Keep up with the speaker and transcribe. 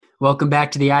Welcome back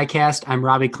to the iCast. I'm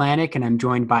Robbie Klanac, and I'm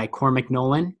joined by Cormac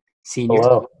Nolan, Senior.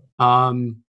 Hello. Of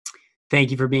Um, Thank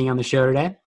you for being on the show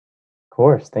today.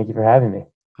 course. Thank you for having me.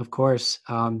 Of course.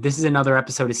 This is another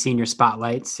episode of Senior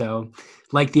Spotlight. So,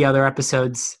 like the other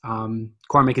episodes,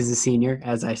 Cormac is a senior,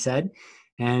 as I said,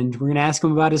 and we're going to ask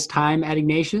him about his time at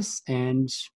Ignatius and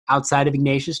outside of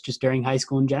Ignatius, just during high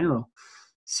school in general.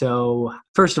 So,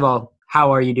 first of all,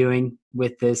 how are you doing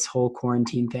with this whole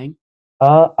quarantine thing?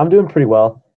 I'm doing pretty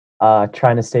well.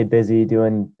 Trying to stay busy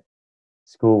doing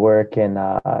schoolwork and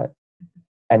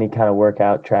any kind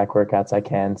of track workouts I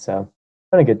can. So,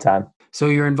 having a good time. So,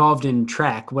 you're involved in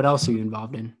track. What else are you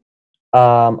involved in?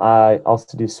 I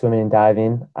also do swimming and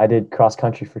diving. I did cross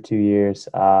country for 2 years.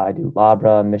 I do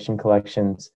Labra, mission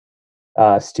collections,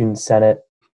 student senate,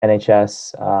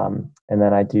 NHS, and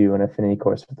then I do an affinity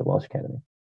course with the Welsh Academy.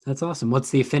 That's awesome. What's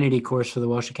the affinity course for the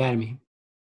Welsh Academy?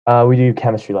 We do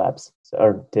chemistry labs,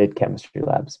 or did chemistry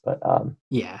labs, but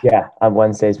Yeah, yeah, on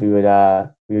Wednesdays we would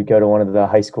go to one of the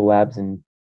high school labs and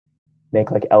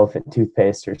make like elephant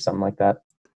toothpaste or something like that.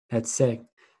 that's sick.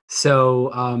 So,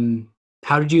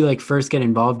 how did you like first get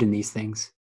involved in these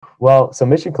things? Well, so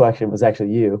mission collection was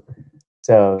actually you,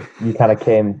 so you kind of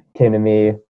came to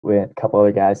me with a couple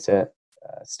other guys to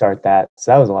start that.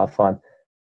 So that was a lot of fun.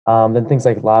 Then things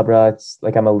like Labra, it's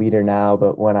like I'm a leader now,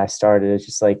 but when I started, it's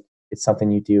just like it's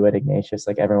something you do at Ignatius,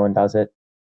 like everyone does it.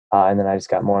 And then I just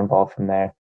got more involved from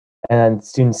there. And then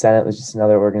Student Senate was just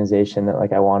another organization that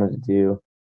like I wanted to do.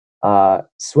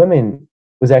 Swimming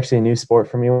was actually a new sport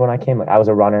for me when I came. Like I was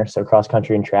a runner, so cross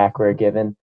country and track were a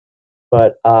given.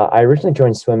 But I originally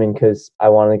joined swimming because I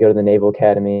wanted to go to the Naval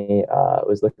Academy.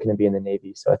 Was looking to be in the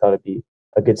Navy, so I thought it'd be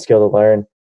a good skill to learn.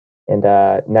 And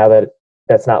now that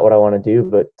that's not what I want to do,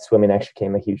 but swimming actually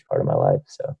became a huge part of my life.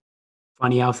 So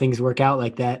Funny how things work out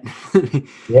like that.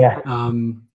 yeah,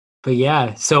 um, but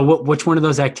yeah, so which one of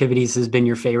those activities has been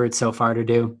your favorite so far to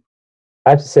do? I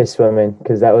have to say swimming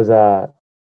because that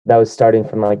was starting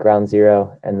from like ground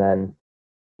zero, and then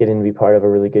getting to be part of a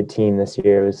really good team this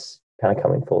year was kind of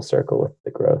coming full circle with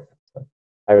the growth. So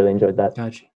I really enjoyed that.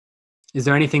 Gotcha. Is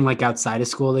there anything like outside of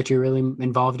school that you're really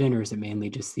involved in, or is it mainly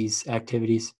just these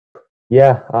activities?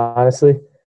 Yeah, honestly,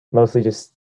 mostly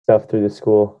just stuff through the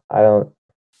school. I don't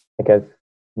think I've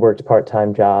worked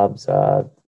part-time jobs,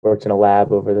 worked in a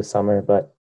lab over the summer,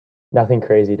 but nothing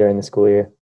crazy during the school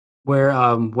year.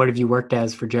 What have you worked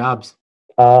as for jobs?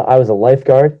 I was a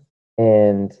lifeguard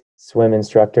and swim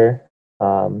instructor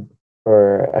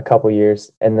for a couple years,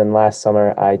 and then last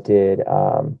summer I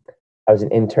was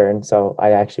an intern, so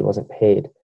I actually wasn't paid,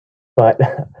 but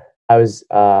I was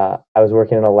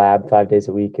working in a lab 5 days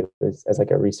a week. It was as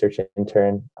like a research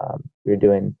intern. We were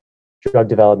doing drug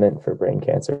development for brain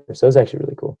cancer, so it was actually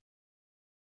really cool.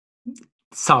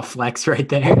 Soft flex right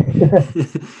there.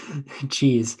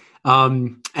 Jeez.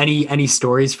 Any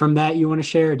stories from that you want to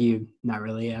share? Or do you not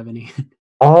really have any?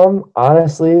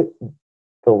 Honestly,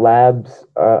 the labs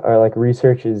are like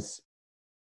research is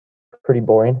pretty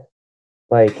boring.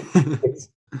 Like it's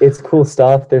it's cool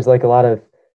stuff. There's like a lot of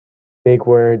big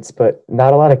words, but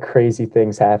not a lot of crazy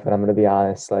things happen. I'm gonna be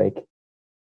honest. Like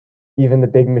even the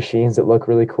big machines that look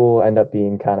really cool end up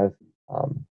being kind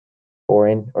of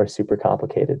boring or super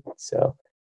complicated. So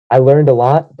I learned a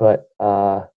lot, but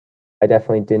I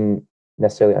definitely didn't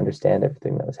necessarily understand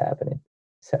everything that was happening.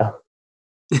 So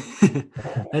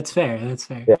That's fair. That's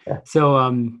fair. yeah, So,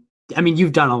 I mean,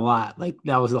 you've done a lot. Like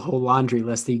that was the whole laundry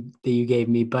list that you gave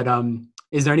me. But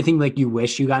is there anything like you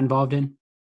wish you got involved in?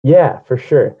 yeah, for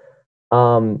sure.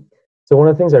 Um, so one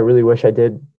of the things I really wish I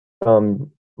did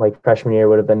like freshman year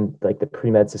would have been like the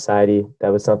pre-med society. That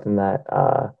was something that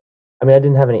I mean I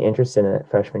didn't have any interest in it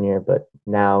freshman year, but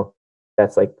now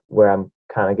that's like where I'm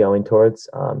kind of going towards.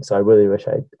 So I really wish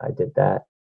I did that.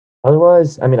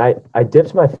 Otherwise, I mean I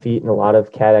dipped my feet in a lot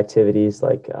of CAD activities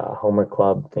like homework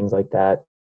club, things like that.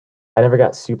 I never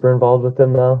got super involved with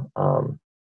them though.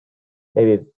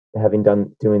 Maybe having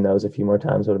done doing those a few more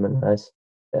times would have been nice.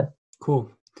 Yeah.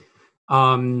 Cool.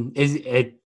 Is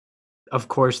it, of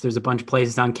course, there's a bunch of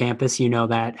places on campus, you know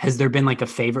that. Has there been like a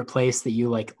favorite place that you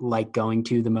like going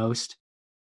to the most?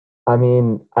 I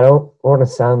mean, I don't want to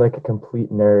sound like a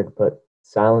complete nerd, but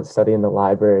silent study in the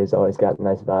library has always got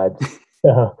nice vibes.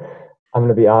 So I'm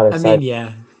gonna be I honest. mean,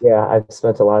 yeah. I've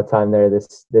spent a lot of time there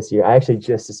this year. I actually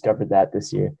just discovered that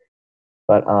this year.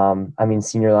 But I mean,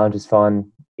 senior lounge is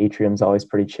fun. Atrium's always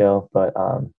pretty chill. But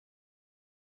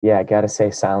yeah, I gotta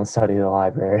say, silent study in the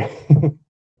library.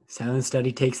 Silent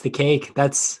study takes the cake.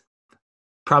 That's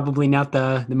probably not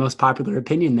the most popular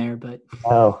opinion there, but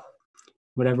Oh,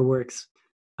 whatever works.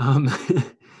 Um,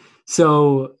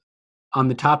 so on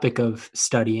the topic of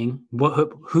studying,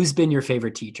 who's been your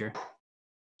favorite teacher?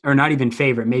 Or not even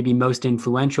favorite, maybe most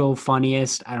influential,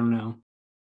 funniest, I don't know.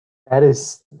 That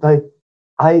is like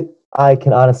I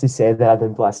can honestly say that I've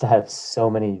been blessed to have so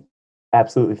many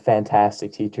absolutely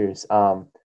fantastic teachers.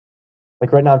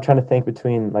 Like right now, I'm trying to think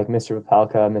between like Mr.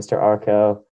 Vapalka, Mr.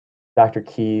 Arco, Dr.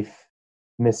 Keefe,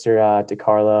 Mr.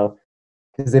 DeCarlo,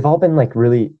 because they've all been like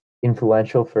really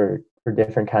influential for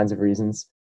different kinds of reasons.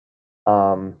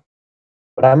 Um,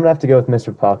 but I'm gonna have to go with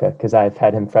Mr. Vapalka because I've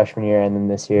had him freshman year and then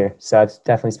this year, so I've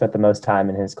definitely spent the most time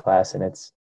in his class, and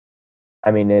I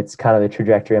mean, it's kind of the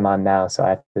trajectory I'm on now, so I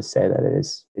have to say that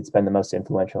it's been the most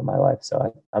influential in my life. So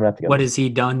I'm gonna have to go. What has he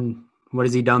done? What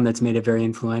has he done that's made it very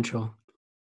influential?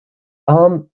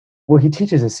 Um, well, he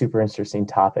teaches a super interesting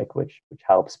topic, which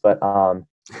helps, but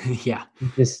Yeah.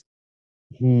 just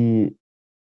he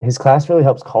his class really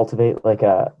helps cultivate like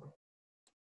a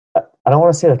I don't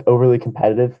want to say like overly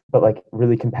competitive, but like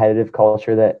really competitive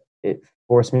culture that it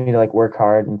forced me to like work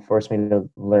hard and forced me to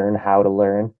learn how to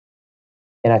learn.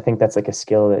 And I think that's like a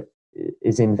skill that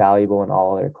is invaluable in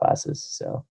all other classes.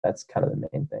 So that's kind of the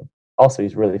main thing. Also,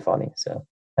 he's really funny, so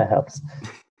that helps.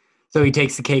 So he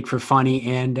takes the cake for funny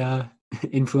and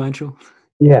influential.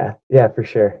 Yeah, yeah, for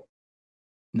sure.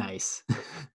 Nice.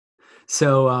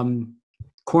 So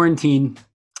quarantine,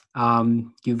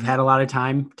 you've had a lot of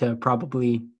time to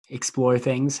probably explore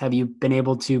things. Have you been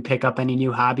able to pick up any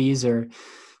new hobbies, or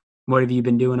what have you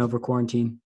been doing over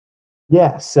quarantine?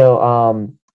 Yeah, so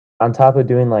on top of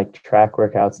doing like track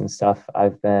workouts and stuff,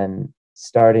 I've been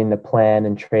starting to plan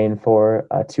and train for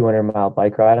a 200-mile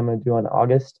bike ride I'm going to do in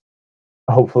August.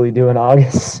 Hopefully do in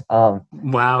August.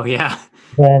 Wow, yeah.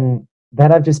 Then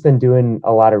I've just been doing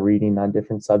a lot of reading on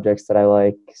different subjects that I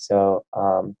like. So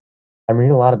I'm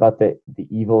reading a lot about the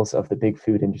evils of the big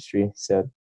food industry. So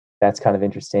that's kind of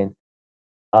interesting.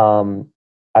 Um,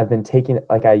 I've been taking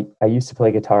like I used to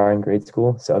play guitar in grade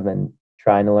school, so I've been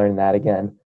trying to learn that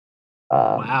again.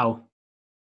 Um, Wow.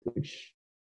 which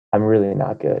I'm really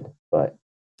not good, but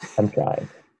I'm trying.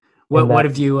 What And then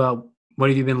what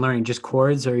have you been learning? Just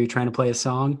chords, or are you trying to play a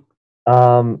song?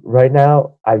 right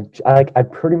now I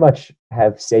pretty much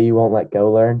have "Say You Won't Let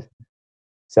Go" learned.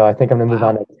 So I think I'm gonna move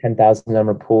on Wow. to 10,000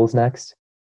 number pools next.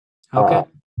 Uh, Okay.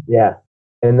 yeah,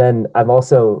 and then I'm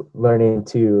also learning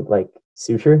to like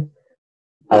suture.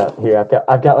 Here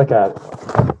I've got like a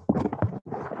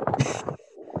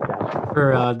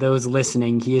For those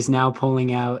listening, he is now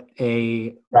pulling out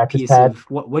a practice piece pad, of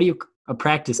what do you a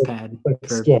practice pad like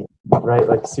for skin, right?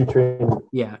 Like suturing,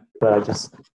 yeah. but I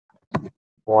just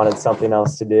wanted something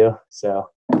else to do, so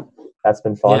that's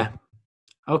been fun. Yeah.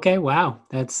 Okay, wow.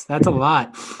 That's a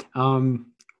lot.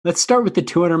 Let's start with the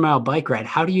 200-mile bike ride.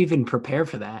 How do you even prepare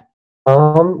for that?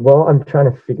 Well, I'm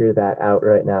trying to figure that out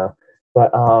right now,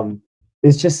 but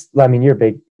it's just, I mean, you're a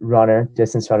big runner,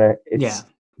 distance runner. Yeah. It's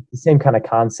the same kind of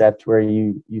concept where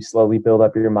you slowly build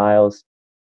up your miles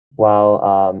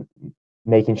while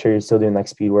making sure you're still doing like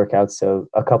speed workouts. So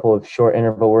a couple of short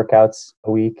interval workouts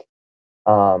a week,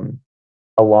 um,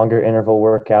 a longer interval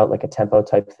workout, like a tempo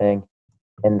type thing,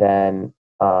 and then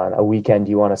on a weekend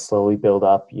you want to slowly build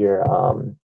up your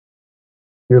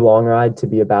long ride to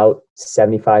be about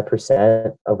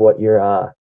 75% of what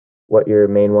your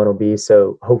main one will be.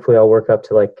 So hopefully I'll work up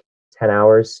to like 10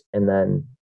 hours and then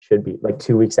should be like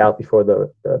 2 weeks out before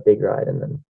the big ride. And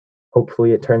then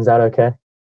hopefully it turns out okay.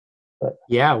 But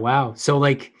Yeah, wow. So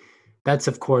like that's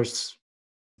of course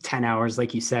 10 hours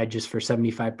like you said just for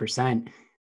 75%.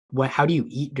 What how do you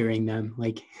eat during them?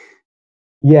 Like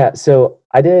yeah, so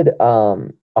I did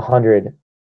 100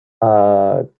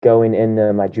 going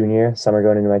into my junior, summer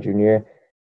going into my junior.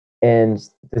 And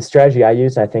the strategy I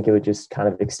used, I think it would just kind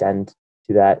of extend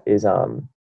to that is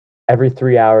every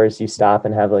 3 hours you stop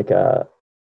and have like a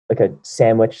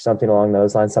sandwich, something along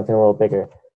those lines, something a little bigger.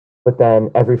 But then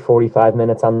every 45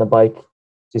 minutes on the bike,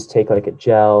 just take like a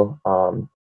gel,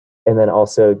 and then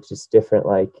also just different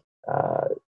like uh,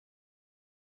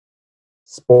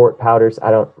 sport powders.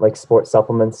 I don't like sport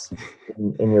supplements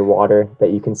in your water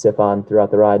that you can sip on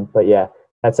throughout the ride. But yeah,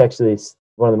 that's actually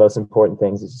one of the most important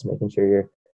things is just making sure you're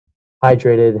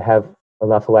hydrated, have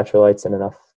enough electrolytes and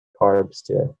enough carbs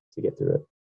to get through it.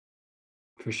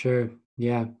 for sure.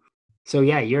 Yeah. So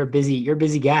yeah, you're a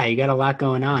busy guy. You got a lot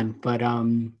going on, but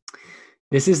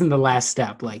this isn't the last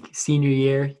step. Like senior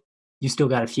year, you still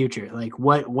got a future. Like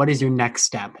what is your next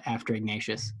step after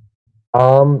Ignatius?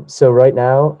 So right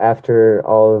now, after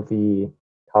all of the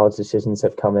college decisions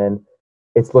have come in,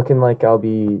 it's looking like I'll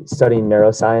be studying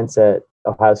neuroscience at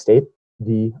Ohio State,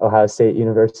 the Ohio State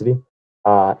University,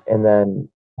 and then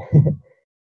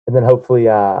and then hopefully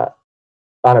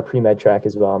on a pre-med track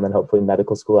as well, and then hopefully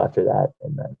medical school after that.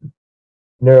 And then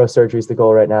neurosurgery is the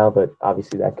goal right now, but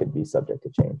obviously that could be subject to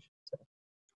change. So.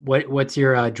 What's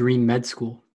your dream med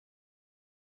school?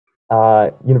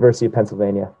 University of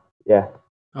Pennsylvania. Yeah.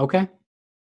 Okay.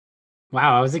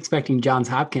 Wow, I was expecting Johns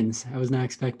Hopkins. I was not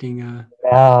expecting.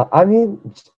 I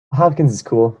mean, Hopkins is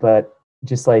cool, but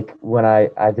just like when I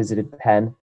visited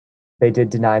Penn, they did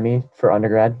deny me for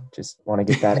undergrad. Just want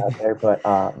to get that out there. But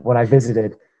when I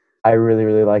visited, I really,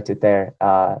 really liked it there.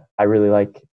 I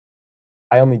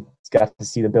only got to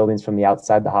see the buildings from the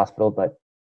outside the hospital, but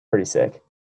pretty sick.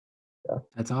 So.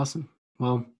 That's awesome.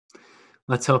 Well,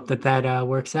 let's hope that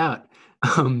works out.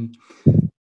 Um,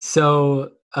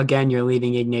 so again, you're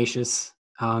leaving Ignatius.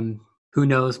 Who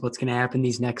knows what's going to happen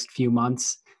these next few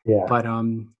months? Yeah. But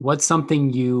what's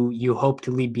something you hope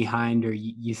to leave behind, or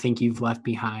you think you've left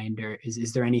behind, or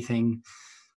is there anything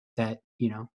that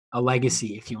a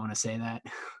legacy, if you want to say that?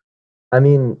 I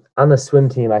mean, on the swim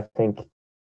team, I think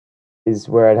is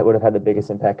where I would have had the biggest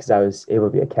impact because I was able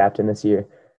to be a captain this year.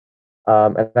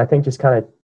 And I think just kind of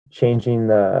changing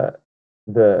the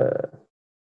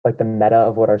meta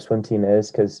of what our swim team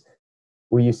is, because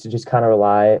we used to just kind of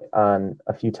rely on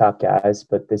a few top guys,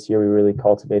 but this year we really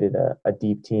cultivated a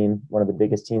deep team, one of the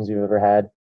biggest teams we've ever had,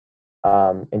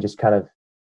 and just kind of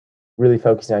really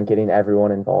focusing on getting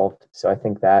everyone involved. So I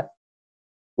think that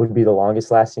would be the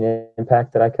longest lasting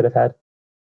impact that I could have had.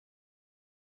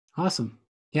 Awesome.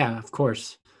 Yeah, of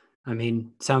course. I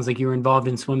mean, sounds like you were involved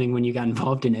in swimming when you got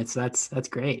involved in it. So that's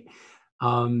great.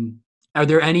 Are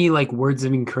there any like words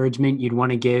of encouragement you'd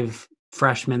want to give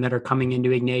freshmen that are coming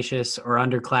into Ignatius, or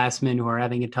underclassmen who are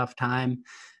having a tough time,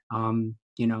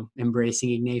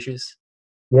 embracing Ignatius?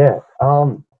 Yeah.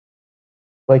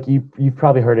 Like you've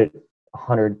probably heard it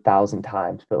 100,000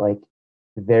 times, but like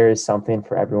there is something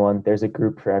for everyone. There's a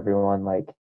group for everyone. Like,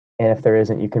 and if there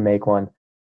isn't, you can make one.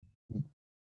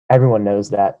 Everyone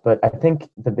knows that, but I think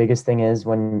the biggest thing is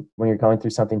when you're going through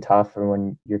something tough, or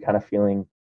when you're kind of feeling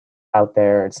out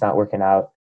there, it's not working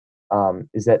out,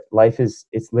 is that life it's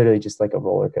literally just like a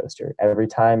roller coaster. Every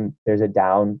time there's a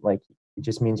down, like it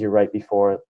just means you're right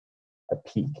before a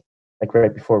peak, like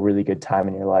right before a really good time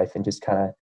in your life, and just kind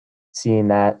of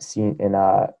seeing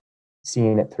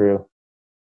it through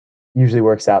usually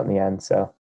works out in the end.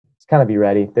 So just kind of be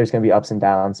ready. There's going to be ups and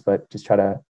downs, but just try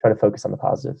to focus on the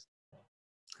positives.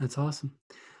 That's awesome.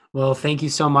 Well, thank you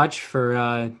so much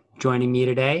for joining me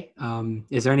today.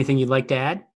 Is there anything you'd like to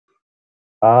add?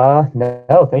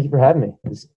 No, thank you for having me.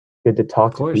 It's good to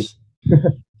talk Of to people.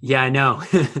 course. Yeah, I know.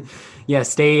 Yeah,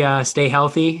 stay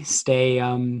healthy, stay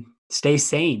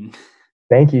sane.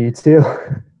 Thank you, you too.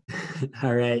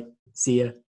 All right. See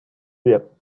ya.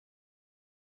 Yep.